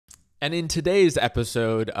And in today's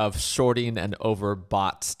episode of Shorting and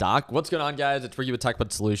Overbought Stock, what's going on, guys? It's Ricky with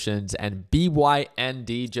TechBud Solutions, and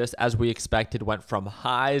BYND, just as we expected, went from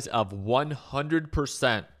highs of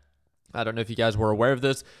 100%. I don't know if you guys were aware of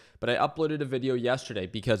this, but I uploaded a video yesterday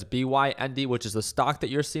because BYND, which is the stock that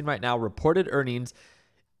you're seeing right now, reported earnings.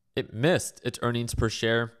 It missed its earnings per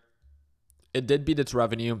share. It did beat its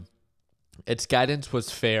revenue. Its guidance was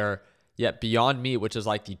fair, yet Beyond Meat, which is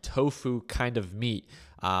like the tofu kind of meat,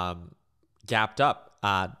 gapped up.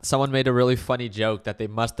 Someone made a really funny joke that they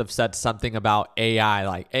must have said something about AI,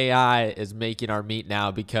 like AI is making our meat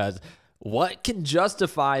now, because what can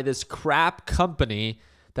justify this crap company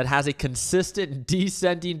that has a consistent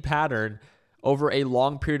descending pattern over a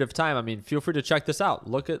long period of time? I mean, feel free to check this out.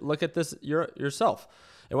 Look at this yourself.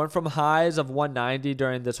 It went from highs of 190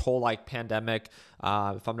 during this whole pandemic,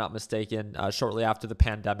 if I'm not mistaken, shortly after the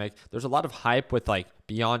pandemic. There's a lot of hype with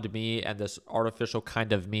Beyond Meat and this artificial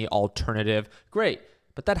kind of meat alternative. Great,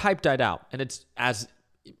 but that hype died out, and it's as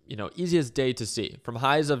easy as day to see. From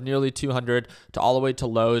highs of nearly 200 to all the way to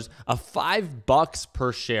lows of $5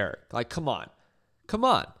 per share. Come on.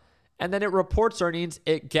 And then it reports earnings.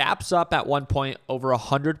 It gaps up at one point over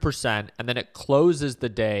 100%, and then it closes the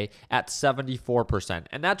day at 74%.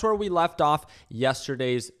 And that's where we left off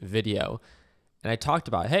yesterday's video. And I talked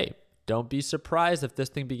about, hey, don't be surprised if this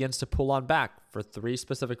thing begins to pull on back for three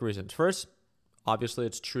specific reasons. First, obviously,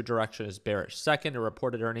 its true direction is bearish. Second, it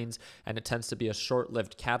reported earnings, and it tends to be a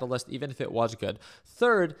short-lived catalyst, even if it was good.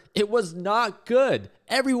 Third, it was not good.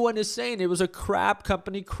 Everyone is saying it was a crap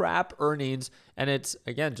company, crap earnings, and it's,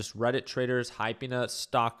 again, just Reddit traders hyping a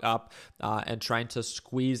stock up and trying to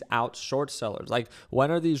squeeze out short sellers. When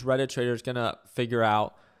are these Reddit traders going to figure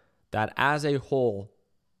out that as a whole,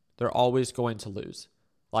 they're always going to lose?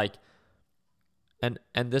 And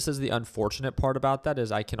this is the unfortunate part about that,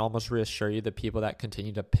 is I can almost reassure you the people that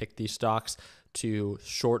continue to pick these stocks to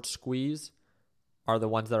short squeeze are the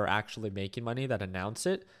ones that are actually making money, that announce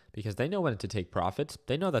it, because they know when to take profits.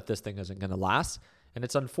 They know that this thing isn't going to last. And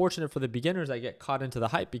it's unfortunate for the beginners that get caught into the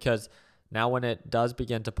hype, because now when it does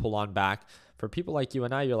begin to pull on back, for people like you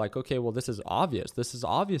and I, you're like, okay, well, this is obvious. This is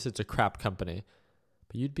obvious it's a crap company.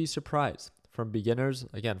 But you'd be surprised. From beginners,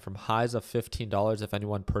 again, from highs of $15, if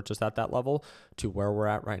anyone purchased at that level, to where we're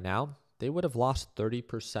at right now, they would have lost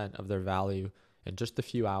 30% of their value in just a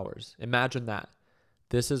few hours. Imagine that.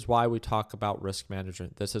 This is why we talk about risk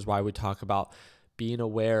management. This is why we talk about being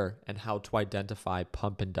aware and how to identify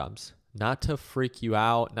pump and dumps. Not to freak you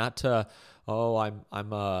out, not to,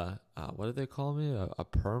 I'm a, what do they call me? A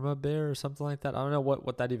perma bear or something like that. I don't know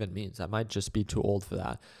what that even means. I might just be too old for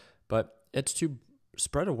that. But it's to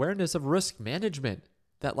spread awareness of risk management,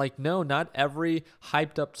 that no, not every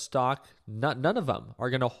hyped up stock, none of them are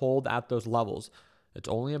going to hold at those levels. It's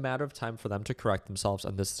only a matter of time for them to correct themselves.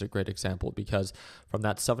 And this is a great example, because from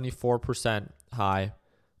that 74% high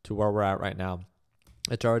to where we're at right now,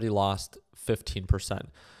 it's already lost 15%.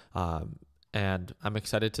 And I'm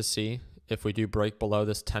excited to see if we do break below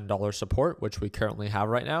this $10 support, which we currently have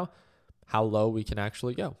right now, how low we can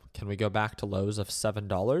actually go. Can we go back to lows of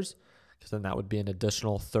 $7? Because then that would be an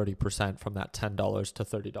additional 30% from that $10 to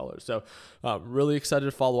 $30. So really excited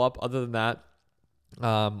to follow up. Other than that,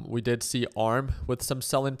 we did see ARM with some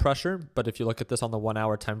selling pressure. But if you look at this on the 1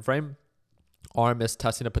 hour time frame, ARM is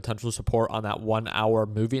testing a potential support on that 1 hour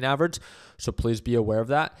moving average. So please be aware of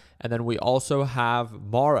that. And then we also have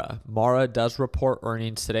Mara. Mara does report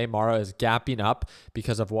earnings today. Mara is gapping up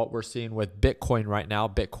because of what we're seeing with Bitcoin right now.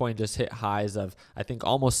 Bitcoin just hit highs of, I think,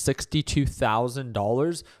 almost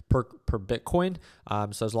 $62,000 per Bitcoin.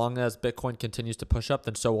 So as long as Bitcoin continues to push up,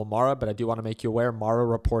 then so will Mara. But I do want to make you aware, Mara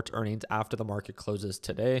reports earnings after the market closes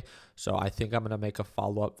today. So I think I'm going to make a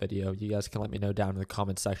follow-up video. You guys can let me know down in the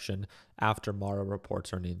comment section after Mara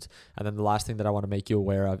reports earnings. And then the last thing that I want to make you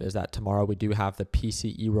aware of is that tomorrow we do have the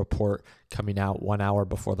PCE report coming out 1 hour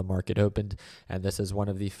before the market opened. And this is one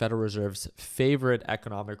of the Federal Reserve's favorite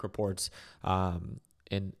economic reports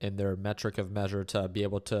in their metric of measure to be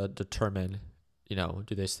able to determine,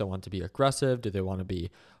 do they still want to be aggressive? Do they want to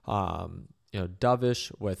be,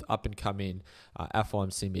 dovish with up and coming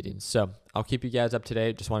FOMC meetings? So I'll keep you guys up to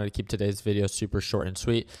date. Just wanted to keep today's video super short and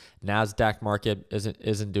sweet. NASDAQ market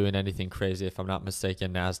isn't doing anything crazy. If I'm not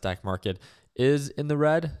mistaken, NASDAQ market is in the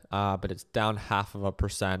red, but it's down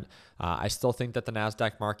 0.5%. I still think that the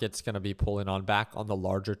NASDAQ market's going to be pulling on back on the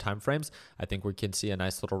larger time frames. I think we can see a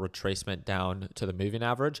nice little retracement down to the moving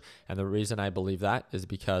average. And the reason I believe that is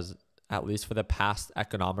because at least for the past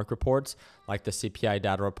economic reports, like the CPI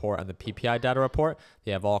data report and the PPI data report,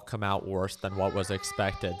 they have all come out worse than what was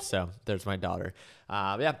expected. So there's my daughter.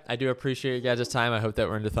 Yeah, I do appreciate you guys' time. I hope that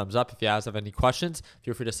earned a thumbs up. If you guys have any questions,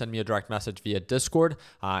 feel free to send me a direct message via Discord.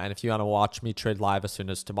 And if you want to watch me trade live as soon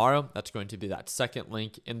as tomorrow, that's going to be that second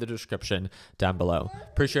link in the description down below.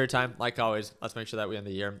 Appreciate your time. Like always, let's make sure that we end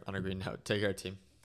the year on a green note. Take care, team.